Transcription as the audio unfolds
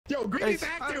Yo, Green's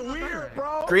acting weird,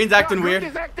 bro. Green's acting weird.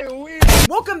 Green's acting weird.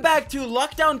 Welcome back to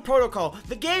Lockdown Protocol,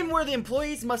 the game where the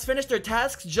employees must finish their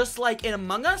tasks just like in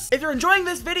Among Us. If you're enjoying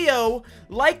this video,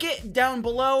 like it down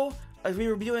below, as we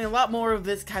will be doing a lot more of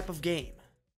this type of game.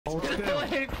 Come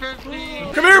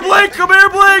here, Blake! Come here,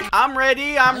 Blake! I'm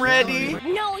ready, I'm ready.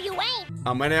 No, you ain't.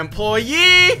 I'm an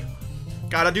employee.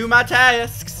 Gotta do my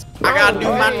tasks. I gotta do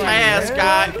my tasks,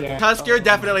 guy. Tusk, you're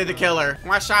definitely the killer.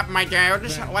 What's up, my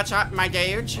dude? What's up, my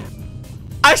dude?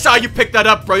 I saw you pick that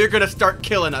up, bro. You're gonna start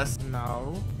killing us.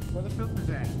 No. Where the filter's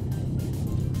at?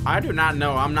 I do not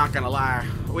know. I'm not gonna lie.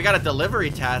 We got a delivery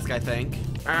task, I think.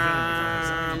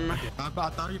 I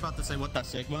thought you were about to say what the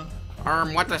Sigma.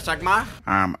 What the Sigma?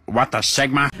 What the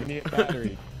Sigma? We need a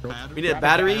battery. We need a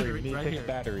battery? We need to take a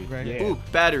battery. Yeah. Ooh,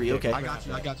 battery, okay. I got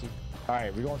you.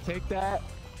 Alright, we're gonna take that.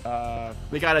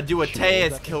 We gotta do a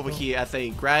task over here, I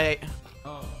think, right?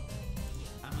 Oh.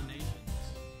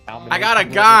 I got a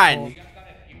gun.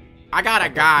 I got a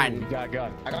gun. You got a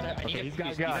gun. He's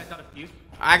got a gun.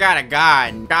 I got a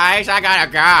gun. Guys, I got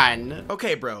a gun.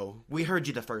 Okay, bro. We heard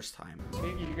you the first time.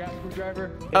 Iggy, you got a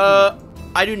screwdriver?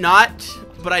 I do not,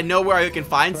 but I know where I can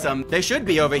find some. They should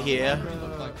be over here.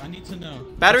 I need to know.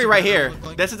 Battery right here.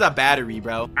 This is a battery,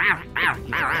 bro.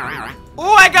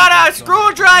 Oh, I got a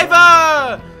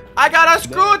screwdriver! I got a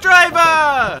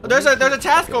screwdriver! There's a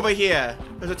task over here.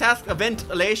 There's a task of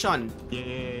ventilation.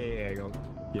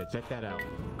 Yeah, check that out.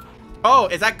 Oh,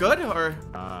 is that good or?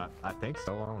 I think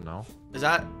so. I don't know. Is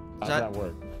that? How does that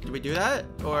work? Did we do that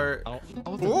or? Oh,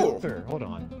 the filter. Hold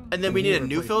on. And then we need a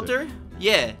new filter?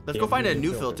 Yeah, let's go find a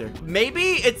new filter.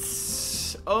 Maybe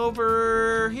it's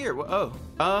over here. Oh,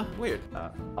 weird.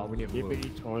 We need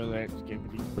skibbity toilet,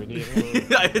 skibbity. We need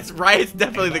It's Riot's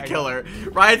definitely the killer.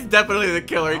 Riot's definitely the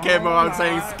killer. He came around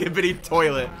saying skibbity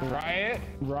toilet.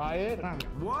 Riot.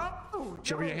 What?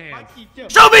 Show me your hands.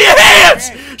 Show me your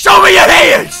hands! Show me your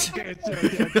hands! I'm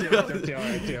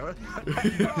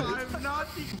not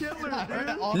the killer,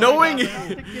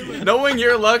 dude. Knowing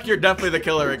your luck, you're definitely the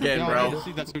killer again, bro.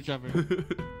 See that screwdriver.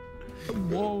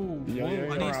 Whoa.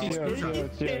 I need to see screwdriver.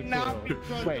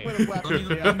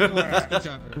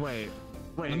 Wait.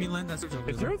 Let me lend that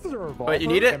screwdriver. Wait, you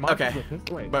need it? Okay.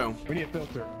 Wait. Boom. We need a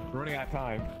filter. We're running out of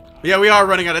time. Yeah, we are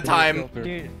running out of time.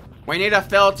 Dude. We need a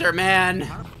filter, man.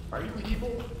 Are you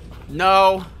evil?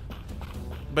 No.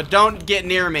 But don't get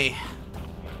near me.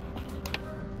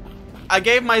 I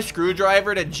gave my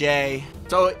screwdriver to Jay.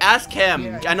 So ask him.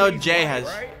 Yeah, I know Jay's Jay white, has.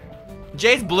 right?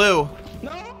 Jay's blue.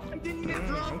 No, I didn't even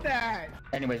drop that.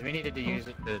 Anyways, we needed to use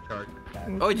it to charge.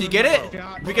 Oh, did you get it?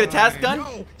 Did we get a task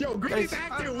done? Yo, Green's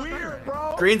acting weird,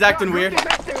 bro. Green's acting weird.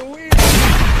 Green's acting weird.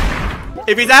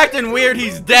 If he's acting weird,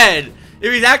 he's dead.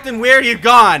 If he's acting weird, he's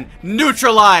gone.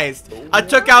 Neutralized. I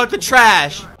took out the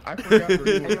trash. I forgot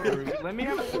Let me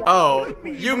have a Oh,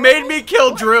 you made me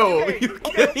kill Drew. You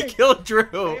killed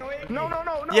Drew. No.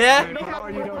 Yeah? Let me have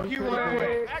a word with you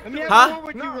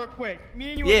real quick. Huh?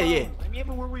 Me and you Yeah. Let me have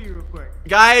a word with you real quick.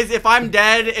 Guys, if I'm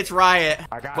dead, it's Riot.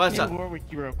 What's up? word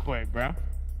with you real quick, bro.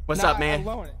 What's up, man?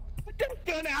 Get that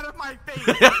gun out of my face.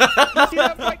 You see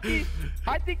that, Mikey?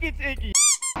 I think it's Iggy.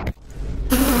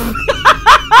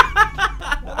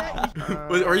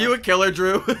 Were you a killer,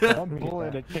 Drew?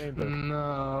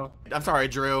 No. I'm sorry,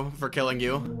 Drew, for killing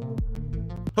you.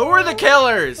 Who are the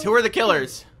killers? Who are the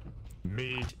killers?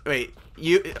 Me. Wait,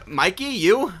 you, Mikey,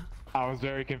 you? I was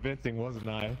very convincing, wasn't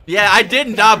I? Yeah, I did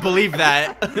not believe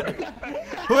that.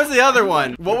 Who was the other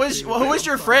one? Who was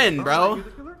your friend, bro?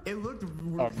 It looked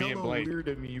me and Blake. weird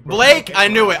to me, bro. Blake? I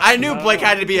knew it. I knew Blake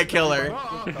had to be a killer.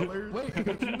 Wait,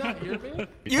 did you not hear me?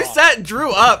 You set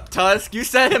Drew up, Tusk. You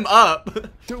set him up.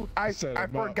 Dude, I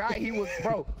forgot he was,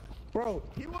 bro,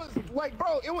 he was like,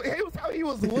 bro, it was how he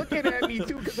was looking at me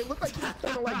too, because it looked like he was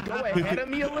trying to like go ahead of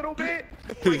me a little bit.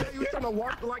 Like, he was trying to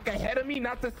walk like ahead of me,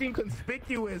 not to seem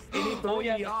conspicuous. And he threw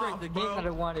me off, the bro. game that I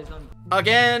want is on.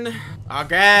 Again.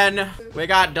 We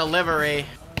got delivery.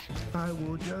 I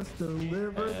will just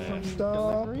deliver some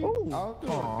stuff.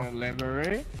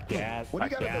 Delivery? Gas. What do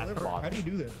you gotta deliver? How do you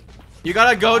do this? You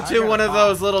gotta go to one of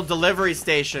those little delivery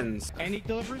stations. Any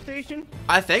delivery station?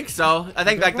 I think so. I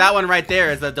think like that one right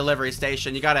there is the delivery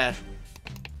station. You gotta,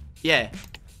 yeah.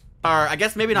 Or I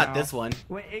guess maybe not this one.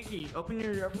 Wait, Iggy, open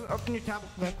your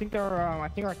tablet. I think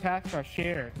our tasks are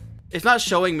shared. It's not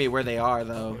showing me where they are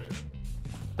though.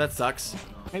 That sucks.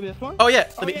 Maybe this one? Oh yeah.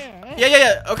 Let me.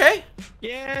 Yeah. Okay.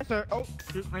 Yeah, sir. Oh,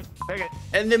 okay.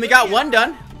 And then we got one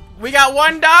done. We got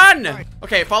one done.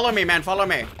 Okay, follow me, man. Follow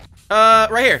me.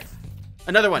 Right here.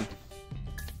 Another one.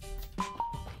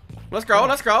 Let's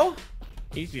go.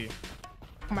 Easy.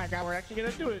 Oh my god, we're actually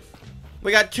gonna do it.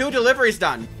 We got 2 deliveries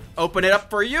done. Open it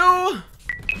up for you.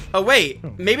 Oh wait,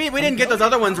 maybe we didn't get those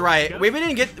other ones right. Maybe we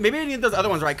didn't get those other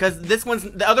ones right because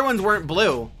the other ones weren't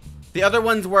blue. The other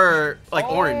ones were like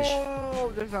orange.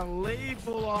 Oh, there's a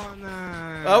label on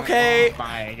that. Okay. Oh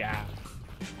my God.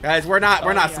 Guys, we're not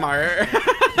smart.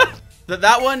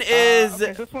 That one is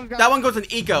okay, that one goes in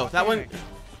eco. That one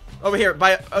over here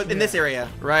by in this area,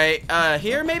 right?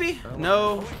 Here maybe?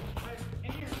 No.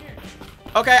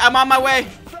 Okay, I'm on my way.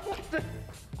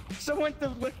 Someone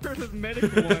delivered the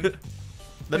medical one.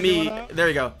 There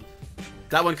you go.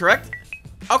 That one correct?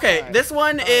 Okay, this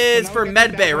one is for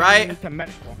medbay, right?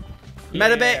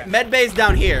 Medbay's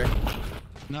down here.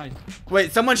 Nice.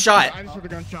 Wait, someone shot. I just heard a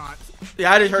gunshot.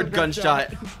 Yeah, I just heard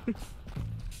gunshot.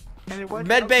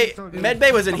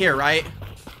 Medbay was in here, right?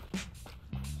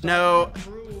 No.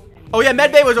 Oh yeah,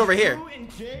 medbay was over here. Drew and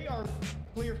Jay are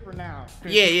clear for now.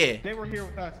 Yeah. They were here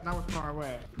with us, and I was far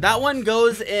away. That one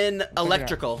goes in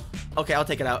electrical. Okay, I'll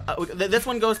take it out. This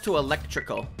one goes to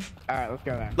electrical. Alright, let's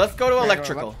go then. Let's go to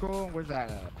electrical. Where's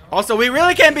that at? Also, we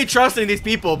really can't be trusting these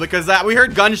people because we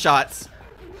heard gunshots.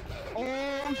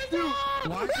 Oh, shoot!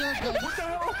 What the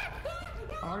hell?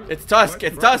 It's Tusk.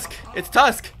 It's Tusk. It's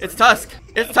Tusk. It's Tusk.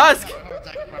 It's Tusk.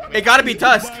 It gotta be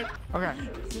Tusk. Okay.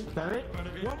 Is that it?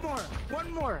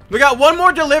 One more. We got one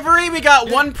more delivery. We got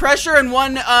one pressure and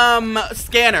one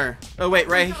scanner. Oh wait,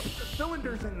 right.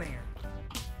 Cylinders in there.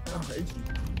 Wait.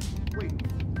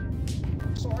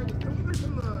 So are the cylinders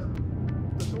in the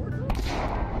storage room?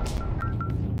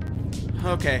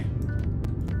 Okay.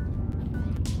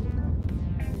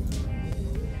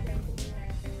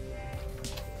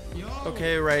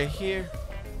 Okay, right here.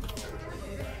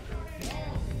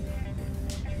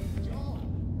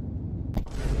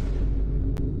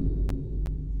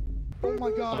 Oh my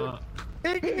God.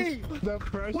 Iggy! The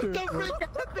pressure. What the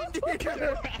frick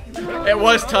happened? It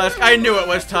was Tusk. I knew it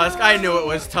was Tusk. I knew it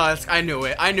was Tusk. I knew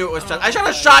it. I knew it was Tusk. I should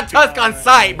have shot Tusk on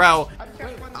sight, bro.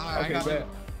 I got it.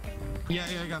 Yeah,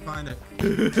 I gotta find it.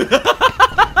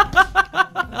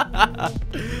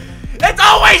 It's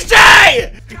always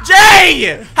Jay!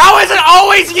 Jay! How is it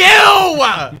always you?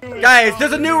 Guys,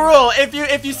 there's a new rule.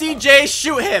 If you see Jay,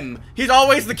 shoot him. He's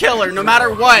always the killer, no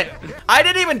matter what. I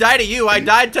didn't even die to you. I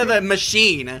died to the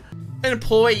machine.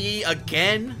 Employee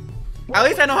again? At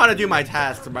least I know how to do my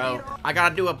tasks, bro. I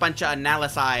gotta do a bunch of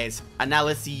analyses. I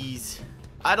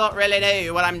don't really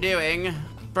know what I'm doing.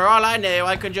 For all I know,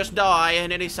 I could just die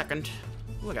in any second.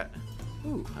 Look at,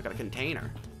 ooh, I got a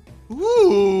container.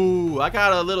 Ooh, I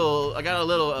got a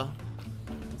little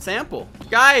sample.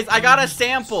 Guys, I got a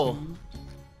sample.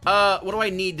 What do I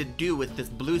need to do with this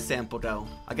blue sample though?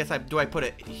 I guess do I put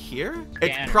it here?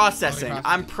 It's processing.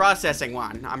 I'm processing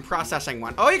one.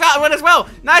 Oh, you got one as well.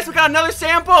 Nice, we got another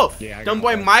sample. Yeah, Dumb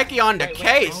boy Mikey on the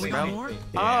case, bro.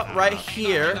 Right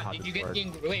here.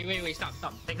 Wait, stop.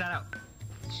 Take that out.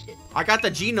 Shit. I got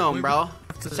the genome, bro.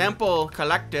 Sample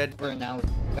collected.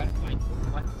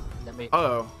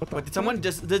 Oh, wait, did someone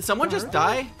just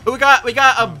die? Oh, we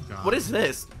got a, what is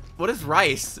this? What is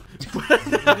rice?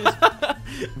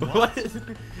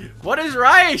 What is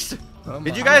rice?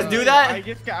 Did you guys do that?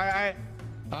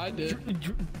 I did.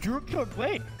 Drew killed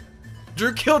Blake.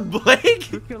 Drew killed Blake?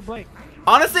 Drew killed Blake.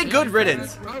 Honestly, good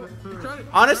riddance.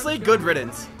 Honestly, good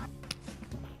riddance.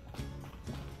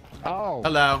 Oh.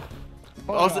 Hello.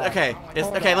 Also, okay,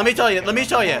 okay. Let me tell you.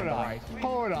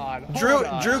 Hold on.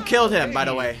 Drew killed him, by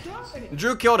the way.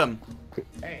 Drew killed him.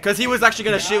 Because he was actually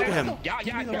gonna shoot him.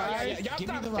 Give me the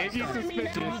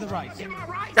rice.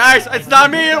 Guys, it's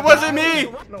not me, it wasn't me!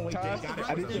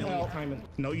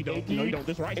 No, you don't. No, you don't.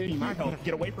 This rice be my help.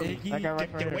 Get away from me.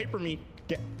 Get away from me.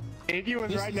 Iggy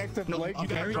was right next to Blake. You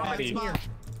got body.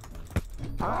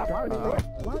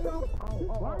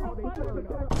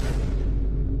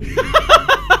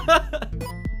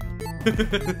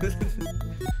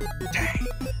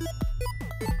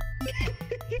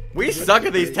 We suck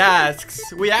at these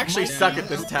tasks. We actually suck at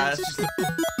this task.